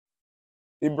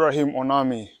Ibrahim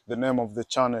Onami, the name of the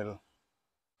channel.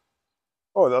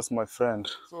 Oh, that's my friend.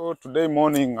 So today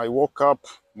morning I woke up,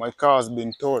 my car has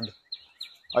been towed.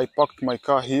 I parked my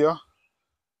car here.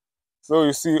 So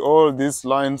you see all these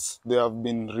lines, they have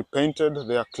been repainted,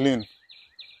 they are clean.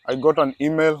 I got an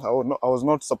email, I was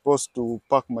not supposed to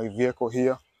park my vehicle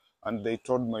here, and they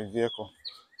towed my vehicle.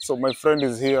 So my friend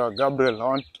is here, Gabriel.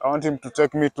 I want him to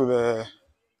take me to the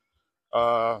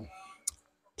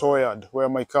tow yard where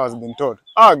my car has been towed.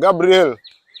 Ah, Gabriel,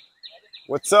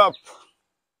 what's up?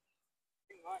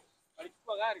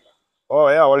 Oh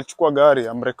yeah, walichukua gari.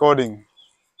 I'm recording.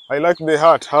 I like the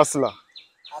hat, Hustler.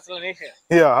 Hustler Nation.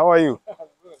 Yeah, how are you? Good,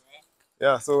 man.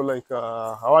 Yeah, so like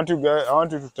I want you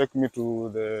to take me to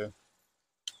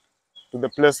the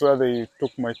place where they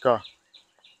took my car.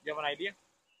 You have an idea?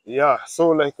 Yeah, so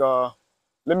like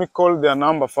let me call their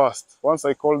number first. Once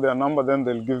I call their number, then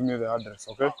they'll give me the address,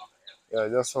 okay? Yeah,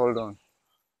 just hold on.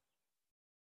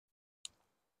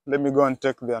 Let me go and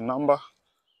take their number.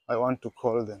 I want to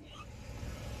call them.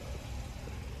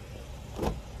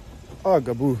 Ah,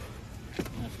 Gabu.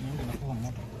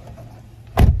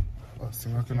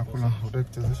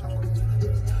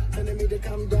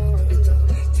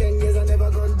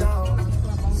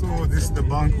 So this is the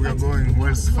bank we are going,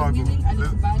 Wells Fargo.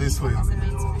 This way.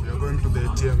 We are going to the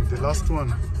ATM, the last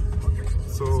one.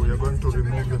 So we are going to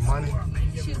remove the money.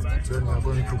 Then we are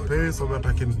going to pay so that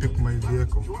I can pick my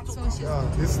vehicle. Yeah,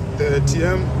 this is the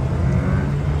ATM.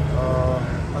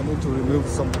 I need to remove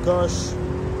some cash.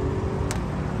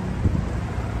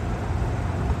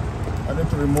 I need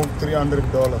to remove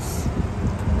 $300.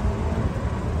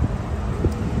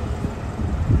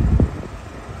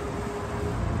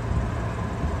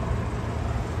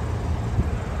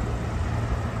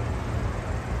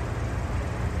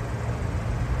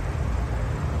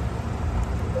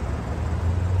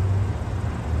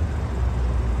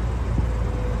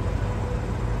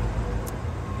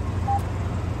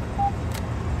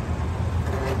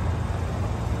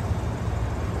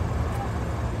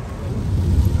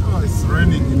 It's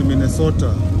raining in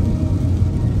Minnesota.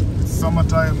 It's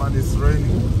summertime and it's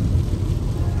raining.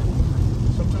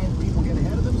 Sometimes people get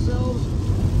ahead of themselves,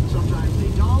 sometimes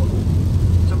they don't.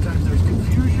 Sometimes there's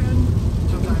confusion,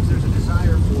 sometimes there's a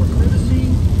desire for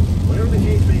privacy. Whatever the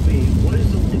case may be, what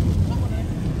is the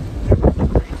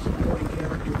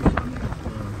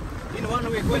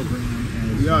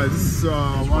Yeah, it's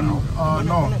one.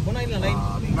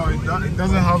 No, it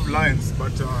doesn't have lines,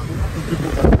 but two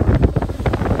people can.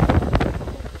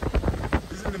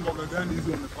 This is the Mbogagani, this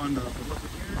is on the Panda.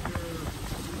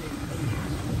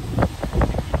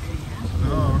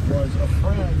 Was a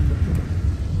friend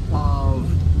of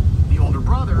the older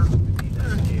brother.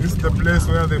 This is the place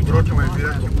where they brought my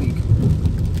vehicle.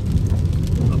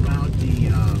 About the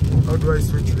how do I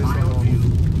switch this on?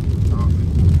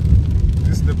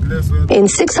 This is the place where in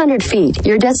 600 feet,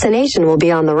 your destination will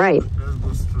be on the right. Let's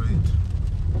go straight.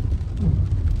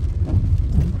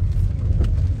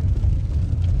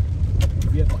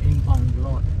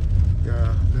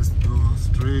 Yeah, let's go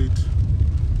straight.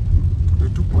 They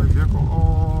took my vehicle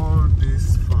all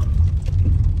this far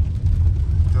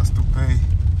just to pay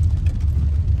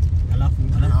 $300.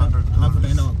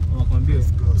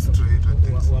 Let's go straight. I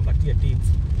think.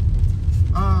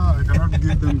 Ah, I cannot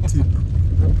give them tip.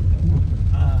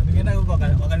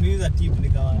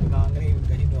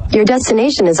 Your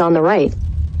destination is on the right.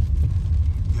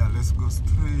 Yeah, let's go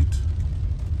straight.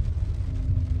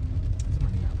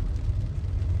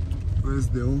 Where's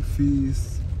the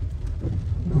office?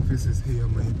 The office is here,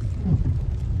 maybe.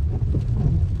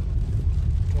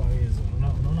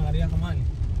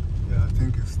 Yeah, I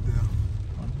think it's there.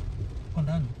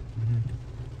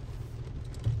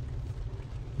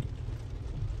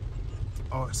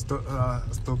 Oh,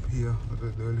 stop here.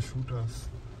 They will shoot us.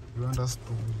 You want us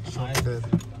to shot dead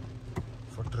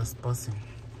for trespassing.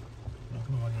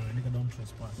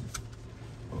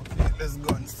 Okay, let's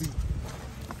go and see.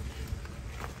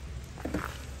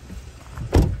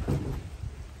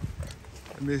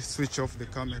 Let me switch off the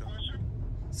camera.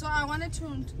 So I wanted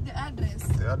to the address.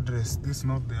 The address. This is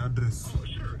not the address. Oh,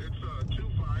 sure. It's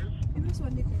 25. This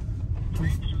one,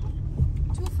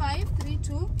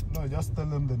 2532. No, just tell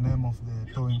them the name of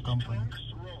the towing company.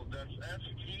 That's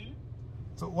ST.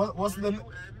 So what's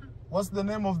the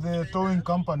name of the towing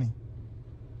company?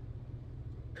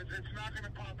 It's not going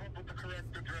to pop up with the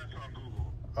correct address on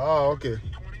Google. Oh, okay.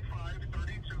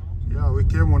 2532. Yeah, we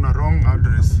came on a wrong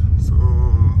address. So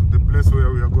the place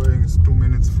where we are going is 2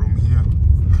 minutes from here.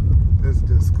 Let's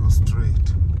just go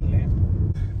straight.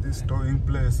 This towing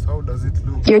place, how does it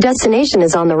look? Your destination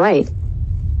is on the right.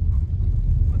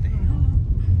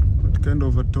 What kind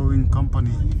of a towing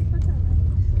company?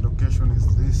 direction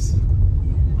is this?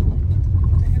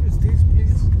 What the hell is this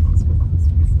place?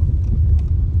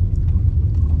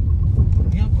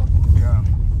 Yeah.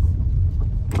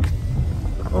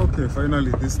 Okay,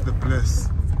 finally this is the place.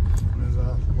 There's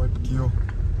a white kio.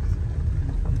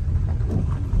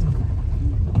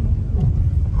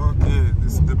 Okay,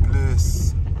 this is the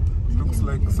place. Looks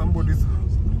like somebody's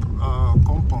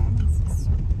compound.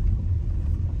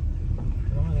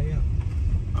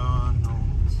 No.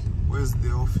 Where's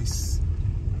the office?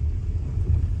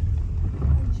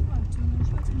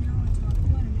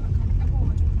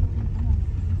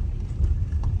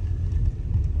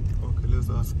 Okay, let's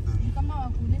ask them.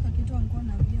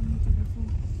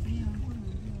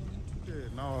 Okay,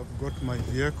 now I've got my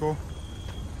vehicle.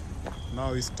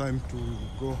 Now it's time to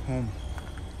go home.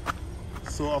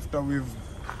 So after we've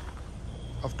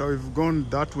gone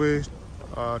that way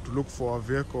to look for a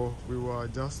vehicle, we were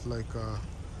just like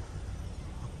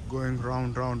going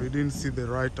round. We didn't see the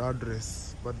right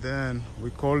address, but then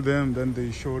we called them, then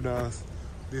they showed us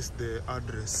this the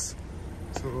address.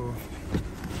 So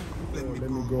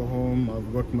let me go home.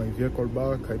 I've got my vehicle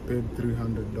back. I paid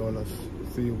 $300.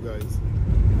 See you guys.